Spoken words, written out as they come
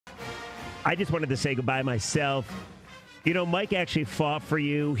I just wanted to say goodbye myself. You know, Mike actually fought for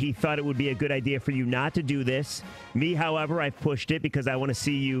you. He thought it would be a good idea for you not to do this. Me, however, I've pushed it because I want to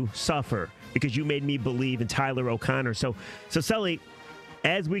see you suffer because you made me believe in Tyler O'Connor. So Sully,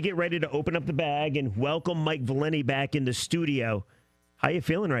 as we get ready to open up the bag and welcome Mike Valenti back in the studio, how you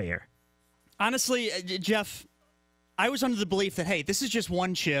feeling right here? Honestly, Jeff, I was under the belief that, hey, this is just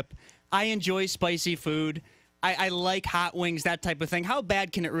one chip. I enjoy spicy food. I like hot wings, that type of thing. How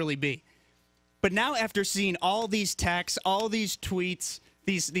bad can it really be? But now after seeing all these texts, all these tweets,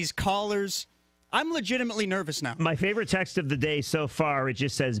 these callers, I'm legitimately nervous now. My favorite text of the day so far, it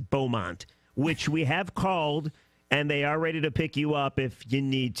just says Beaumont, which we have called, and they are ready to pick you up if you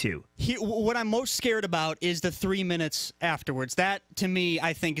need to. What I'm most scared about is the 3 minutes afterwards. That, to me,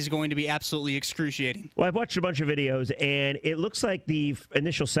 I think is going to be absolutely excruciating. Well, I've watched a bunch of videos, and it looks like the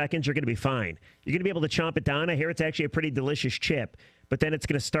initial seconds are going to be fine. You're going to be able to chomp it down. I hear it's actually a pretty delicious chip, but then it's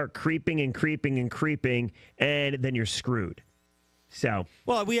going to start creeping and creeping and creeping, and then you're screwed. So,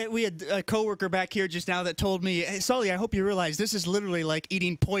 well, we had a coworker back here just now that told me, hey, Sully, I hope you realize this is literally like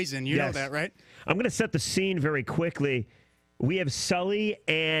eating poison. You know that, right? I'm going to set the scene very quickly. We have Sully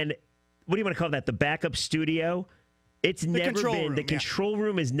and, what do you want to call that, the backup studio? It's never been, the control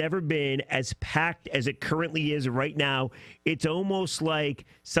room has never been as packed as it currently is right now. It's almost like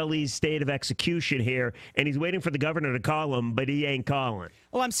Sully's state of execution here, and he's waiting for the governor to call him, but he ain't calling.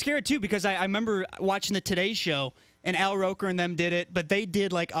 Well, I'm scared, too, because I remember watching the Today Show, and Al Roker and them did it, but they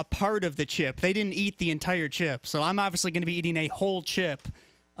did like a part of the chip. They didn't eat the entire chip. So I'm obviously going to be eating a whole chip.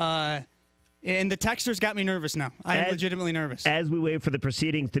 And the texters got me nervous now. I'm legitimately nervous. As we wait for the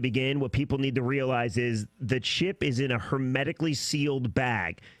proceedings to begin, what people need to realize is the chip is in a hermetically sealed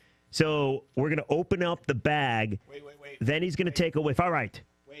bag. So we're going to open up the bag. Wait. Then he's going to take a whiff. All right.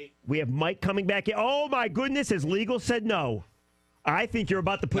 Wait. We have Mike coming back in. Oh, my goodness. Has legal said no? I think you're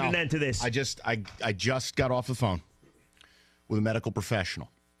about to put an end to this. I just got off the phone with a medical professional.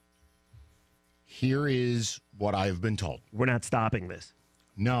 Here is what I have been told. We're not stopping this.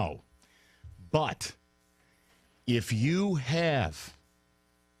 No. But if you have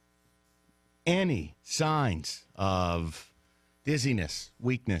any signs of dizziness,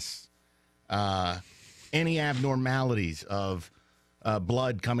 weakness, any abnormalities of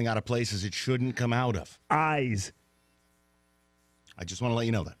blood coming out of places it shouldn't come out of. Eyes. I just want to let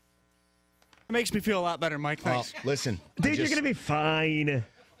you know that. It makes me feel a lot better, Mike. Thanks. Listen. Dude, you're going to be fine.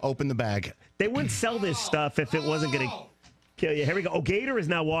 Open the bag. They wouldn't sell this stuff if it wasn't going to kill you. Here we go. Oh, Gator has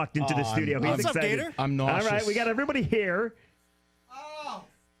now walked into the studio. He's What's excited. up, Gator? I'm nauseous. All right, we got everybody here.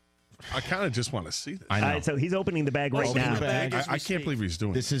 I kind of just want to see this. I know. All right, so he's opening the bag right now. I can't believe he's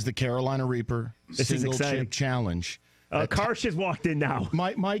doing This is the Carolina Reaper single chip challenge. Karsh has walked in now.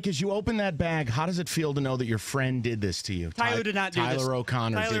 Mike, as you open that bag, how does it feel to know that your friend did this to you? Tyler did not do this. Tyler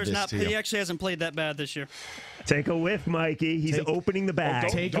O'Connor did this to you. He actually hasn't played that bad this year. Take a whiff, Mikey. He's opening the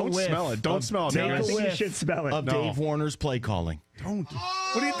bag. Don't smell it. Don't smell it. I think you should smell it. Of Dave Warner's play calling. Don't.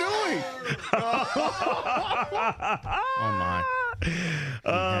 What are you doing? Oh, my.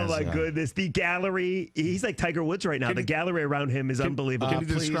 Oh, my goodness. The gallery, he's like Tiger Woods right now. The gallery around him is unbelievable. Can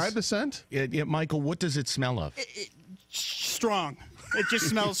you describe the scent? Michael, what does it smell of? Strong. It just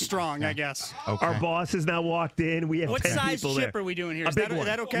smells strong, I guess. Okay. Our boss has now walked in. We have What 10 size people chip there. are we doing here? A big one. Is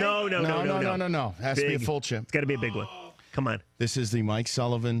that okay? No. It has to be a full chip. It's got to be a big one. Come on. This is the Mike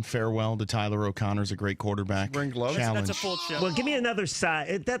Sullivan farewell to Tyler O'Connor's a great quarterback Bring gloves? challenge. That's a full chip. Well, give me another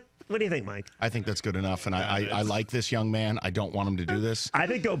size. What do you think, Mike? I think that's good enough, and I like this young man. I don't want him to do this. I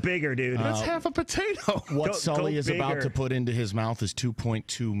think go bigger, dude. That's half a potato. What Go Sully is about bigger. to put into his mouth is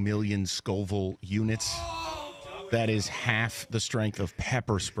 2.2 million Scoville units. That is half the strength of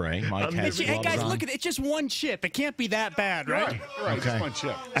pepper spray. Mike has Hey, gloves guys, on. look at it. It's just one chip. It can't be that bad, right? Right. Okay. Just one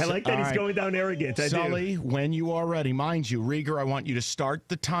chip. I like that all he's right. going down arrogant. I Sully, when you are ready, mind you, Rieger, I want you to start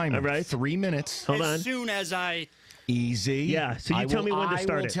the timer. All right. 3 minutes. Hold on. As soon as I... Easy. Yeah, so you tell me when to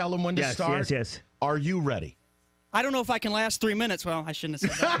start I will it. tell him when to start. Yes. Are you ready? I don't know if I can last 3 minutes. Well, I shouldn't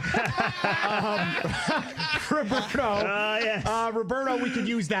have said that. Roberto. Roberto, we could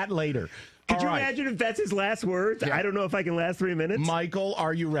use that later. Could All you right. imagine if that's his last words? Yeah. I don't know if I can last 3 minutes. Michael,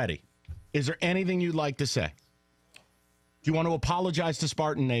 are you ready? Is there anything you'd like to say? Do you want to apologize to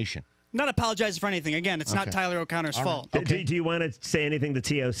Spartan Nation? I'm not apologizing for anything. Again, it's not Tyler O'Connor's fault. Okay. Do you want to say anything to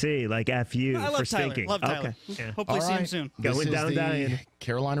TOC, like F you I for love Tyler. stinking? Love Tyler. Okay. Yeah. Hopefully All see him right. soon. This Going is down the dying.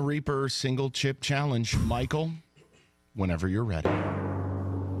 Carolina Reaper single chip challenge. Michael, whenever you're ready.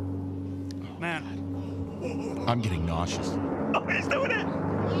 Man. I'm getting nauseous. Oh, he's doing it.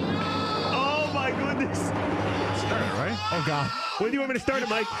 Oh, my goodness. Start it, right? Oh, God. When do you want me to start it,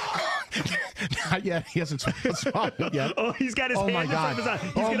 Mike? Not yet. He hasn't swallowed yet. Oh, he's got his Oh hand my in God! front of his eye.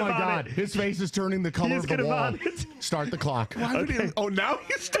 He's Oh gonna my vomit. God! His face is turning the color He's of the gonna wall. vomit. Start the clock. Why would he? Oh, now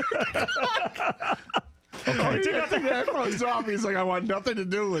he's Okay. Oh, he took the headphones off. He's like, I want nothing to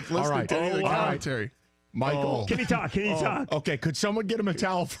do with listening right. to any of the Oh, wow. commentary. Michael. Can he talk? Can he talk? Okay, could someone get him a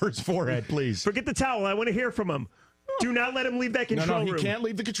towel for his forehead, please? Forget the towel. I want to hear from him. Do not let him leave that control No, he room. can't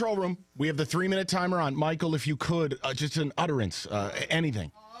leave the control room. We have the 3-minute timer on. Michael, if you could, just an utterance,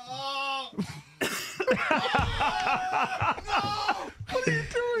 anything.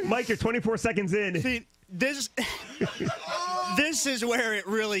 Mike, you're 24 seconds in. See, this is where it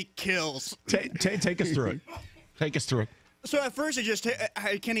really kills. Take us through it. Take us through it. So at first,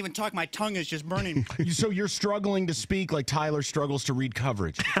 I can't even talk. My tongue is just burning. So you're struggling to speak like Tyler struggles to read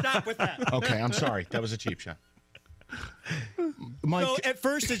coverage. Stop with that. Okay, I'm sorry. That was a cheap shot. Mike, So at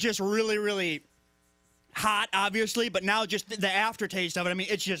first, it's just really, really hot, obviously, but now just the aftertaste of it. I mean,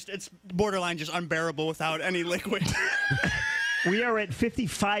 it's borderline just unbearable without any liquid. We are at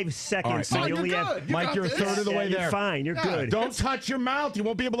 55 seconds. All right, so Mike, you only you're have. good. You Mike, got you're a this. third of the way You're there. fine. You're good. Don't touch your mouth. You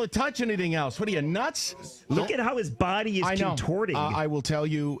won't be able to touch anything else. What are you, nuts? Look at how his body is I know. contorting. I will tell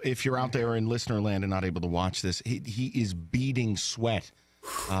you, if you're out there in listener land and not able to watch this, he is beading sweat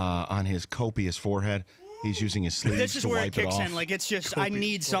on his copious forehead. He's using his sleeves This is to where it wipe kicks off. in. Like, it's just, I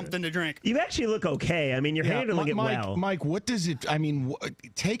need something to drink. You actually look okay. I mean, you're handling it Mike, well. Mike, what does it? I mean,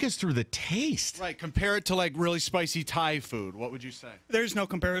 take us through the taste. Right, compare it to like really spicy Thai food. What would you say? There's no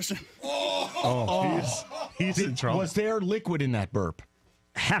comparison. He's in trouble. Was there liquid in that burp?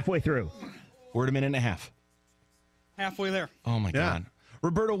 Halfway through. We're at a minute and a half. Halfway there. Oh my Yeah. God,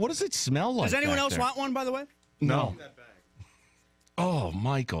 Roberto, what does it smell like? Does anyone back else there? want one, by the way? No. Oh,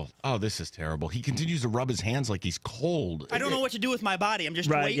 Michael. Oh, this is terrible. He continues to rub his hands like he's cold. I don't know what to do with my body. I'm just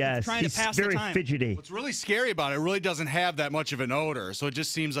Right, waiting, yes. trying He's to pass very the time. fidgety. What's really scary about it really doesn't have that much of an odor, so it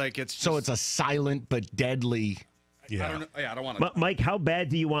just seems like it's. So it's a silent but deadly. I don't want to. Mike, how bad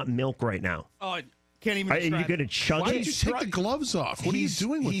do you want milk right now? Oh, I can't even Are you describe going to it. chug Why it? did you take the gloves off? What are you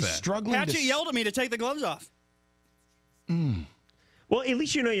doing with he's that? struggling Patchy to yelled at me to take the gloves off. Well, at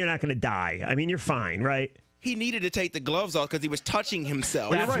least you know you're not going to die. I mean, you're fine, right? He needed to take the gloves off because he was touching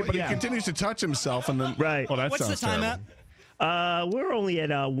himself. You're right, but yeah. he continues to touch himself, and then Right. Oh, that What's the sounds time terrible. We're only at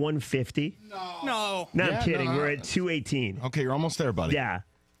 150. No. No, Yeah, I'm kidding. no, no. We're at 218. Okay, you're almost there, buddy. Yeah.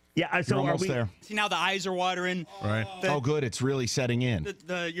 Yeah. So You're are almost we, there. See, now the eyes are watering. Right. The, Oh, good. It's really setting in.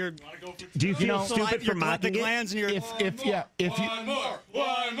 your Do you feel stupid for the mocking it? glands in your. If you. One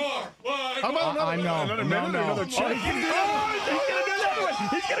more. How about I know. another No, minute no. or another chip? He's going to do another one.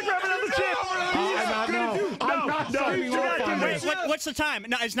 He's going to grab another chip. I'm not signing off on Wait, this. what's the time?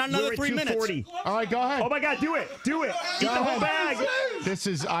 No, it's not another We're at 3 minutes. 240. All right, go ahead. Oh, my God. Do it. Do it. Eat Go the whole ahead. bag. This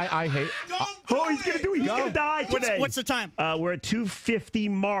is, I hate. Oh, he's going to do it. He's going to die today. What's the time? We're at 250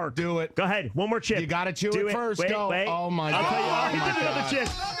 mark. Do it. Go ahead. One more chip. You got to chew Do it first. Wait, Go. wait. Oh, my I'll God. tell you. Oh, He my did another God. chip.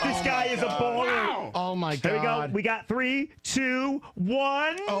 This guy is a baller. Oh, my God. There we go. We got 3, 2,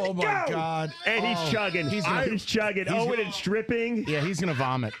 1. Oh, my go. God. And he's chugging. He's chugging. Oh, and it's dripping. Yeah, he's going to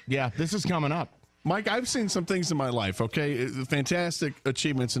vomit. Yeah, this is coming up. Mike, I've seen some things in my life, okay? Fantastic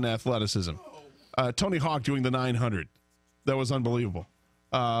achievements in athleticism. Tony Hawk doing the 900. That was unbelievable.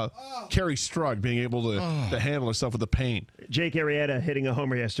 Carrie Strug being able to handle herself with the pain. Jake Arrieta hitting a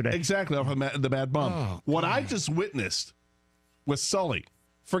homer yesterday. Exactly, off of the bad bum. What I just witnessed with Sully,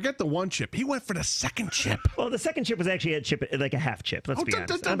 forget the one chip. He went for the second chip. Well, the second chip was actually a chip, like a half chip. Let's be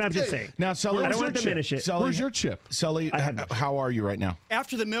honest. I'm just saying. Now, Sully, I don't Where's want to your diminish chip? it. Sully, Where's your chip? Sully, how are you right now?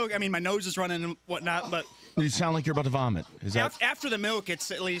 After the milk, I mean, my nose is running and whatnot, but You sound like you're about to vomit. Is that? after the milk,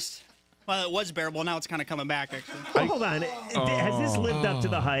 it's at least, well, it was bearable. Now it's kind of coming back, actually. Oh, hold on. Has this lived up to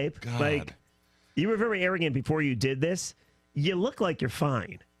the hype? Like, you were very arrogant before you did this. You look like you're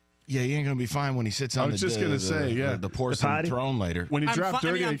fine. Yeah, he ain't gonna be fine when he sits on was just gonna say, yeah. the porcelain potty? throne later. When you drop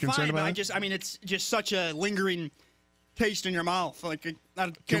dirty, are I'm you concerned fine, but about it? I mean, it's just such a lingering taste in your mouth. Like,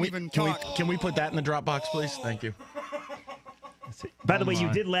 I can't even talk. Can we put that in the Dropbox, please? Thank you. By the way,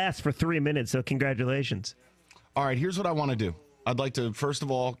 you did last for 3 minutes, so congratulations. All right, here's what I want to do. I'd like to first of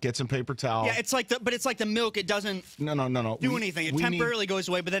all get some paper towel. Yeah, it's like the milk. It doesn't No. do anything. It temporarily goes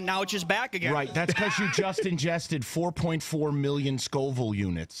away, but then now it's just back again. Right, that's because you just ingested 4.4 million Scoville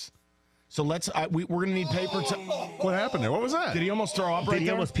units. So let's. We're gonna need paper towel. What happened there? What was that? Did he almost throw up? Right Did he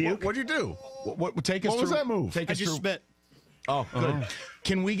there? almost puke? What'd you do? What take us What through? was that move? Take I us just through. spit. Oh, good.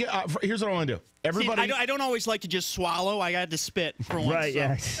 Can we get? Here's what I want to do. See, Everybody. I don't always like to just swallow. I had to spit for once. Right, so.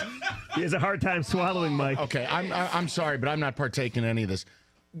 yes. He has a hard time swallowing, Mike. Okay, I'm sorry, but I'm not partaking in any of this.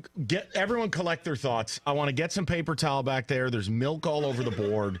 Get everyone collect their thoughts. I want to get some paper towel back there. There's milk all over the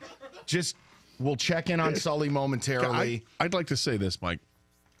board. Just we'll check in on Sully momentarily. I'd like to say this, Mike.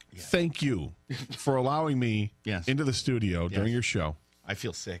 thank you for allowing me Yes. into the studio during your show I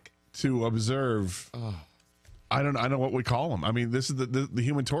feel sick. to observe. I don't know what we call them. I mean, this is the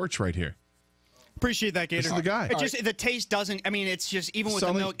Human Torch right here. Appreciate that, Gator. This is the guy. It just the taste doesn't. I mean, it's just even with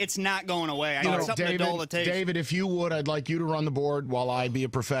Sully- the milk, it's not going away. I know it's something to dull the taste. David, if you would, I'd like you to run the board while I be a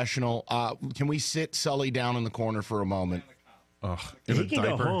professional. Can we sit Sully down in the corner for a moment? In He a can go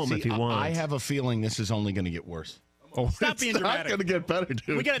diaper. home if he wants. I have a feeling this is only going to get worse. Oh, Stop it's being not dramatic. going to get better,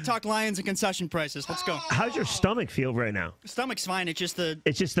 dude. We got to talk Lions and concession prices. Let's go. How's your stomach feel right now? Stomach's fine. It's just the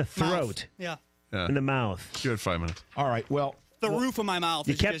It's just the mouth. throat Yeah, and the mouth. You had 5 minutes. All right, well, the roof of my mouth.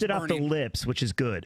 You is kept just it off the burning. lips, which is good.